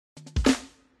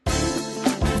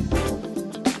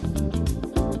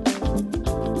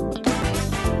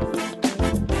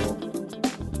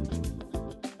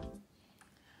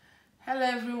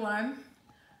Hello everyone,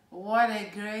 what a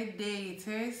great day it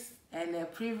is and a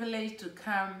privilege to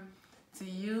come to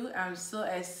you. I'm so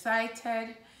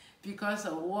excited because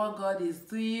of what God is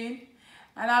doing,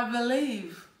 and I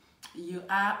believe you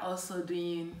are also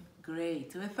doing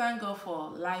great. We thank God for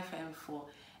life and for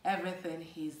everything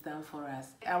He's done for us.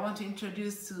 I want to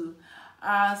introduce to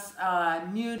us our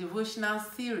new devotional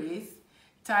series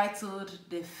titled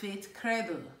The Faith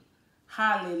Cradle.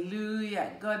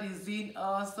 Hallelujah. God is doing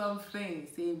awesome things.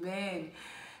 Amen.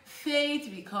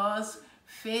 Faith, because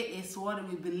faith is what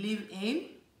we believe in.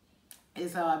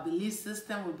 It's our belief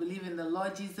system. We believe in the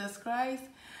Lord Jesus Christ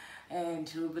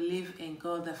and we believe in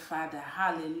God the Father.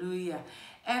 Hallelujah.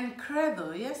 And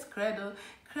cradle, yes, cradle.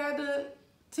 Cradle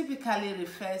typically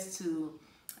refers to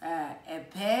a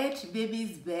bed,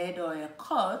 baby's bed, or a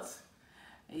cot,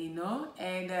 you know,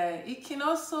 and it can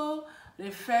also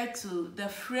refer to the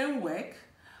framework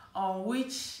on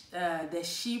which the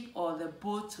ship or the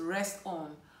boat rests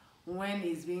on when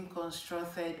it's being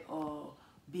constructed or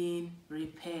being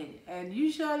repaired. And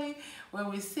usually when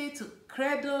we say to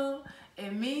cradle,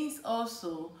 it means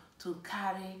also to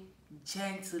carry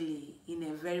gently in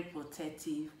a very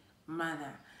protective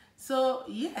manner. So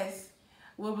yes,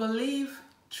 we believe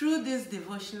through this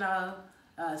devotional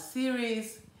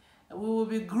series we will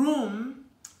be groomed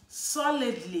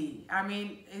solidly. I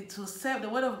mean, it will serve, the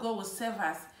word of God will serve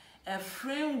as a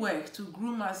framework to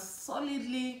groom us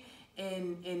solidly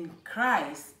in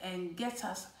Christ and get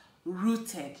us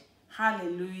rooted.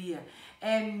 Hallelujah.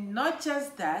 And not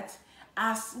just that,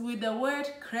 as with the word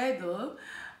cradle,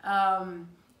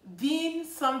 being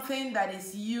something that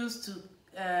is used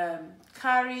to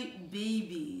carry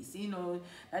babies, you know,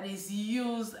 that is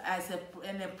used as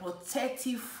in a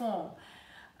protective form.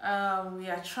 We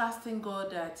are trusting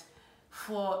God that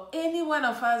for any one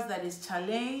of us that is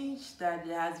challenged, that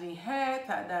has been hurt,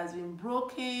 that has been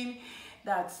broken,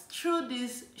 that through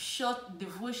this short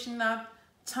devotional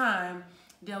time,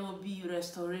 there will be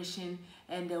restoration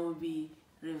and there will be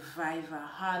revival.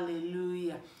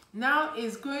 Hallelujah. Now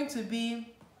it's going to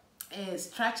be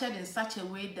structured in such a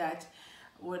way that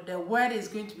the word is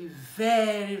going to be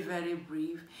very, very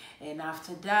brief. And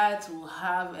after that, we'll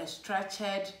have a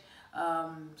structured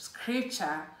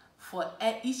scripture for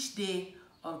each day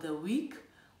of the week.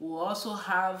 We'll also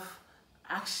have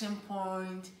action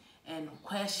point and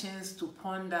questions to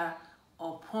ponder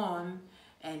upon,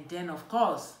 and then of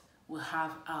course we'll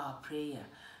have our prayer.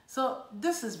 So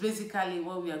this is basically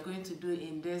what we are going to do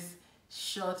in this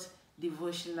short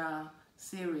devotional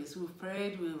series. We've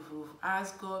prayed, we've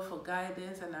asked God for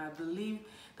guidance, and I believe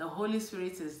the Holy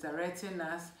Spirit is directing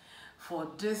us for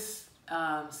this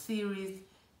series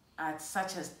at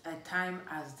such a time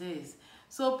as this.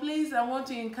 So please, I want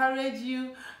to encourage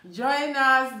you, join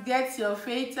us, get your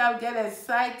faith up, get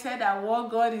excited at what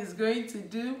God is going to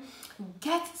do.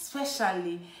 Get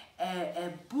especially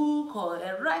a book or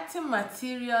a writing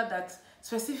material that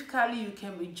specifically you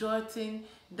can be jotting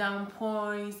down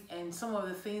points and some of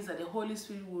the things that the Holy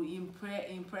Spirit will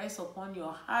impress upon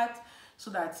your heart,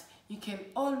 so that you can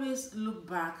always look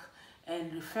back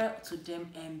and refer to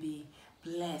them and be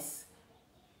blessed.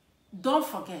 Don't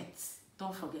forget,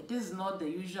 this is not the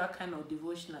usual kind of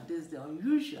devotional. This is the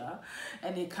unusual,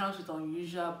 and it comes with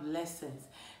unusual blessings.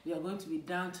 We are going to be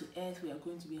down to earth, we are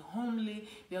going to be homely,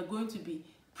 we are going to be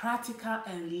practical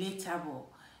and relatable,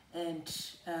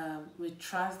 and we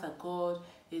trust that God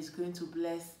is going to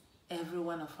bless every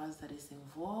one of us that is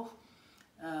involved.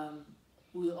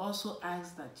 We also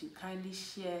ask that you kindly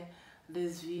share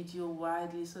this video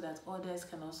widely so that others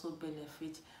can also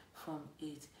benefit from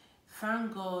it.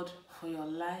 Thank God for your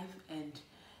life and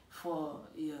for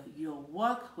your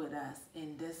work with us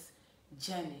in this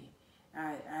journey.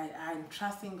 I'm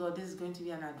trusting God this is going to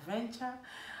be an adventure.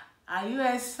 Are you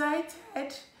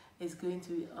excited? It's going to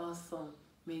be awesome.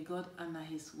 May God honor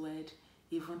His word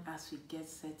even as we get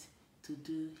set to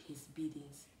do His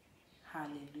biddings.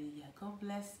 Hallelujah. God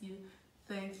bless you.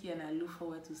 Thank you, and I look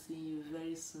forward to seeing you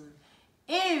very soon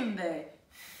in the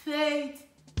Faith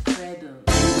Cradle.